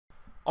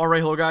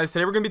Alright, hello guys.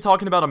 Today we're going to be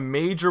talking about a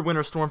major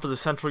winter storm for the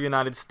central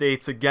United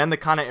States. Again, the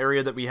kind of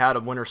area that we had a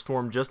winter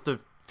storm just a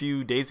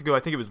few days ago.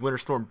 I think it was Winter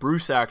Storm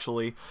Bruce,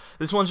 actually.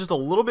 This one's just a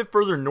little bit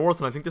further north,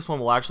 and I think this one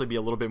will actually be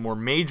a little bit more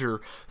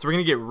major. So we're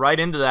going to get right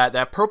into that.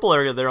 That purple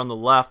area there on the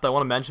left, I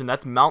want to mention,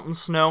 that's mountain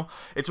snow.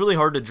 It's really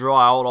hard to draw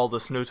out all the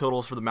snow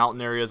totals for the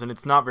mountain areas, and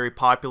it's not very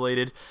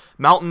populated.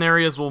 Mountain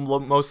areas will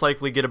most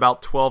likely get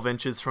about 12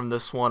 inches from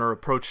this one, or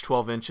approach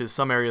 12 inches.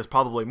 Some areas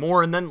probably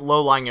more, and then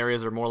low-lying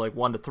areas are more like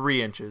 1 to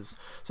 3 inches.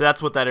 So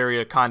that's what that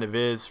area kind of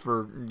is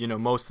for, you know,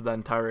 most of that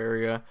entire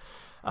area.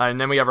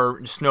 And then we have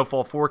our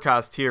snowfall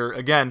forecast here.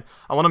 Again,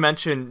 I want to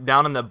mention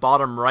down in the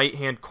bottom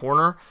right-hand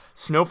corner,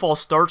 snowfall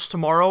starts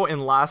tomorrow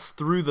and lasts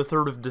through the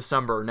 3rd of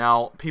December.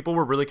 Now, people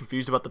were really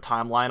confused about the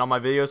timeline on my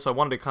video, so I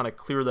wanted to kind of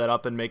clear that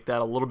up and make that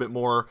a little bit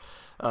more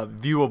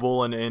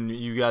viewable and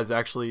you guys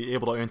actually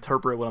able to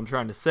interpret what I'm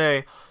trying to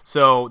say.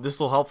 So this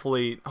will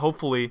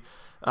hopefully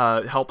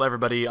help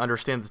everybody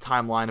understand the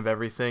timeline of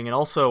everything. And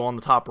also on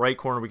the top right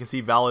corner we can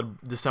see valid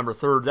December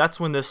 3rd. That's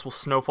when this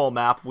snowfall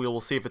map, we will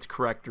see if it's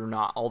correct or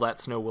not. All that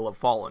snow will have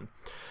fallen.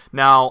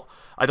 Now,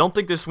 I don't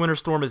think this winter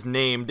storm is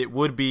named. It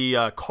would be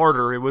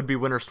Carter. It would be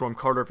Winter Storm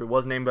Carter if it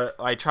was named, but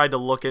I tried to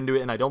look into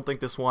it and I don't think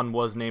this one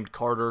was named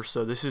Carter,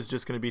 so this is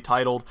just going to be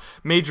titled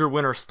Major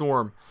Winter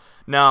Storm.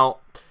 Now,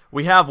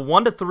 we have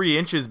 1 to 3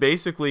 inches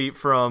basically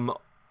from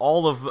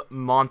all of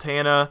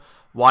Montana,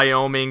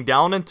 Wyoming,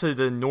 down into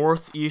the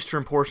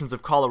northeastern portions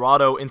of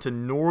Colorado, into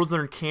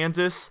northern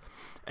Kansas,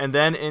 and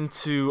then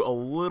into a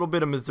little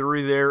bit of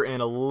Missouri there,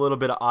 and a little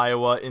bit of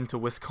Iowa, into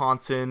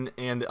Wisconsin,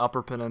 and the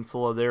upper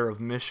peninsula there of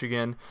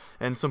Michigan,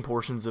 and some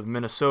portions of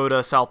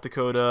Minnesota, South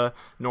Dakota,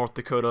 North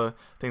Dakota,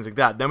 things like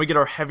that. Then we get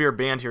our heavier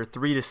band here,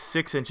 3 to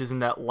 6 inches in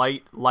that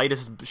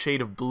lightest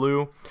shade of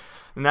blue.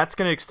 And that's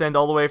going to extend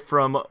all the way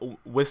from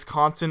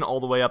Wisconsin all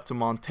the way up to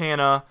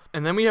Montana.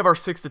 And then we have our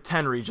 6 to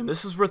 10 region.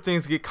 This is where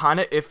things get kind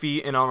of iffy,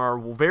 and on our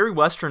very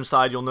western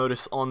side, you'll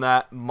notice on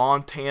that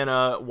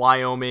Montana,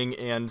 Wyoming,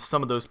 and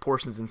some of those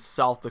portions in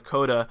South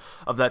Dakota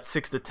of that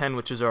 6 to 10,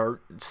 which is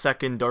our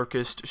second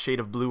darkest shade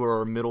of blue, or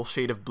our middle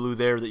shade of blue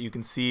there that you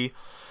can see.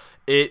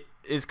 It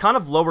is kind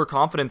of lower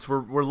confidence.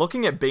 We're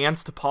looking at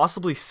bands to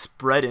possibly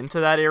spread into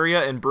that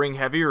area and bring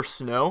heavier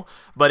snow,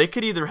 but it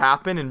could either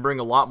happen and bring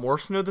a lot more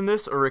snow than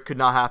this, or it could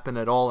not happen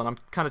at all, and I'm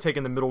kind of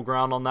taking the middle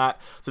ground on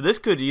that. So this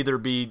could either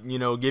be, you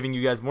know, giving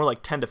you guys more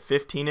like 10 to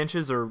 15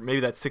 inches, or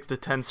maybe that 6 to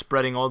 10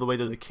 spreading all the way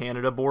to the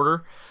Canada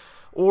border.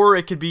 Or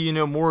it could be, you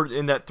know, more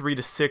in that 3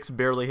 to 6,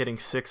 barely hitting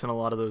 6 in a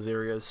lot of those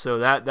areas. So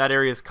that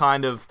area is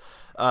kind of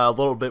a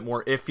little bit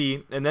more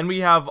iffy. And then we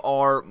have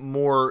our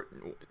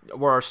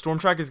where our storm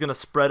track is going to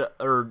spread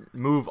or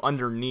move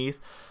underneath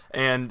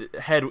and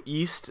head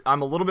east.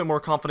 I'm a little bit more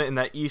confident in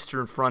that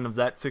eastern front of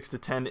that 6 to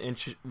 10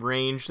 inch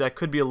range. That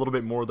could be a little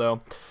bit more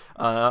though.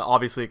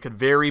 Obviously it could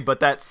vary, but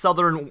that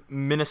southern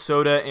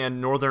Minnesota and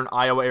northern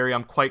Iowa area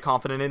I'm quite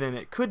confident in, and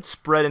it could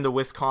spread into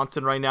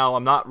Wisconsin right now.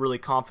 I'm not really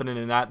confident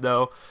in that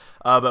though.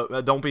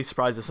 But don't be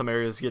surprised if some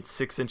areas get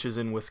 6 inches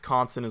in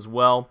Wisconsin as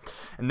well.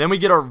 And then we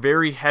get our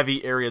very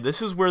heavy area.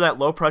 This is where that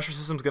low pressure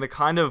system is going to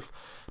kind of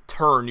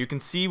turn. You can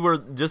see where,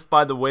 just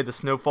by the way the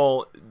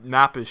snowfall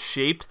map is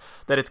shaped,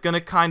 that it's going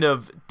to kind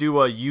of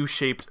do a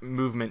U-shaped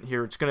movement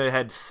here. It's going to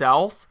head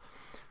south,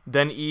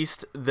 then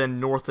east, then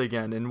north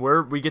again. And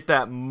where we get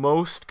that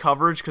most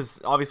coverage,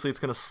 because obviously it's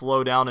going to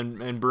slow down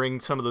and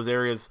bring some of those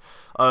areas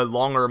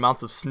longer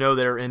amounts of snow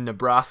there in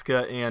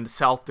Nebraska and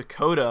South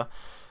Dakota,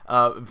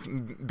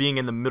 being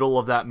in the middle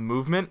of that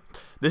movement.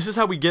 This is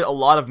how we get a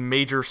lot of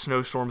major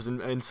snowstorms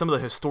and some of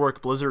the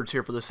historic blizzards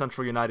here for the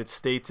central United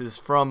States, is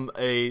from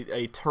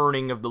a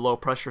turning of the low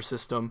pressure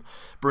system,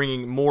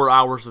 bringing more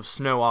hours of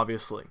snow,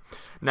 obviously.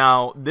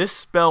 Now, this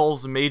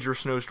spells major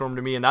snowstorm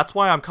to me, and that's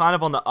why I'm kind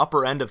of on the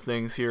upper end of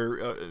things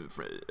here,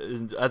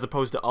 as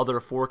opposed to other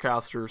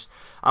forecasters.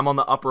 I'm on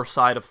the upper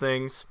side of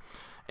things.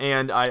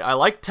 And I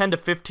like 10 to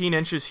 15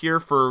 inches here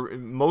for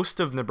most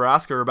of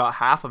Nebraska, or about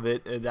half of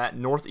it, that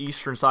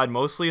northeastern side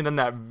mostly, and then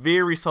that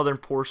very southern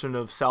portion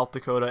of South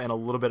Dakota and a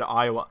little bit of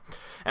Iowa.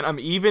 And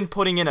I'm even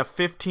putting in a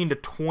 15 to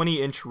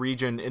 20 inch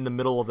region in the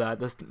middle of that.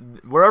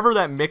 Wherever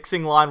that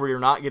mixing line where you're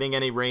not getting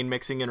any rain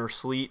mixing in or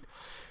sleet,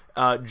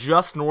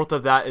 just north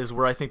of that is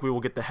where I think we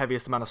will get the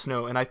heaviest amount of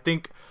snow. And I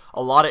think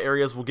a lot of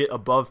areas will get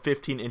above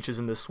 15 inches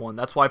in this one.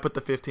 That's why I put the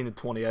 15 to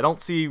 20. I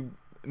don't see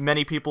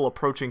many people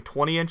approaching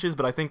 20 inches,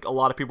 but I think a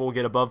lot of people will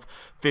get above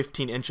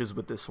 15 inches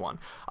with this one.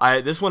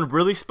 This one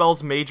really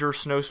spells major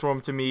snowstorm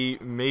to me,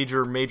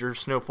 major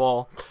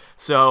snowfall,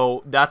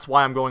 so that's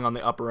why I'm going on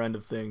the upper end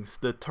of things.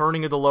 The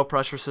turning of the low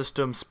pressure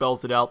system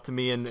spells it out to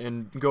me,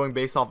 and going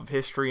based off of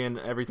history and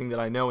everything that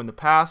I know in the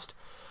past,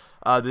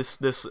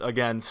 this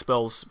again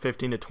spells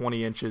 15 to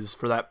 20 inches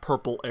for that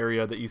purple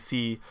area that you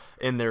see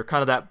in there.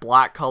 Kind of that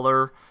black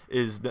color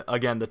is,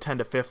 again, the 10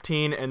 to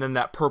 15, and then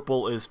that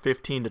purple is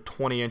 15 to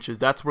 20 inches.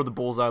 That's where the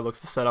bullseye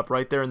looks to set up,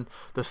 right there in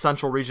the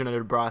central region of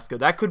Nebraska.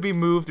 That could be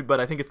moved, but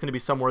I think it's going to be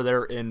somewhere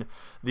there in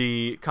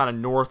the kind of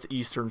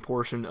northeastern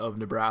portion of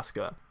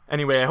Nebraska.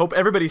 Anyway, I hope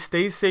everybody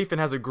stays safe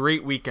and has a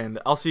great weekend.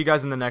 I'll see you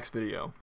guys in the next video.